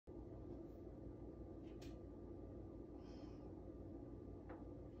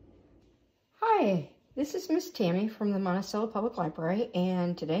Hi, this is Miss Tammy from the Monticello Public Library,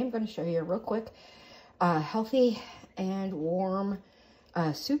 and today I'm going to show you a real quick healthy and warm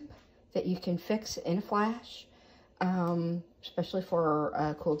soup that you can fix in a flash, especially for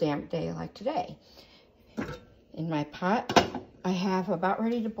a cool damp day like today. In my pot, I have about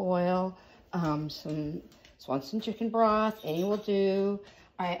ready to boil some Swanson chicken broth. Any will do.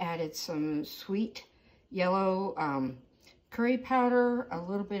 I added some sweet yellow curry powder, a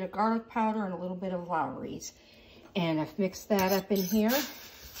little bit of garlic powder, and a little bit of Lowry's. And I've mixed that up in here.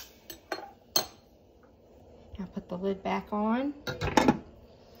 I'll put the lid back on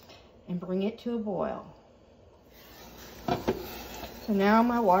and bring it to a boil. So now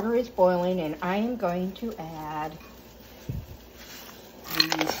my water is boiling, and I am going to add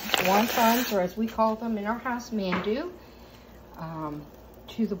these wontons, or as we call them in our house, Mandu,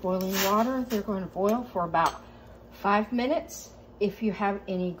 to the boiling water. They're going to boil for about 5 minutes. If you have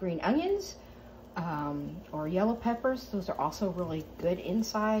any green onions or yellow peppers, those are also really good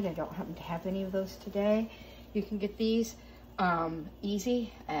inside. I don't happen to have any of those today. You can get these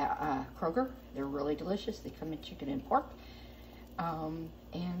easy at Kroger. They're really delicious. They come in chicken and pork.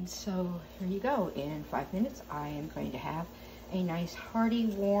 And so here you go. In 5 minutes, I am going to have a nice hearty,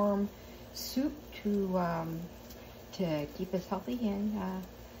 warm soup to keep us healthy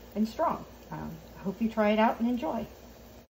and strong. I hope you try it out and enjoy.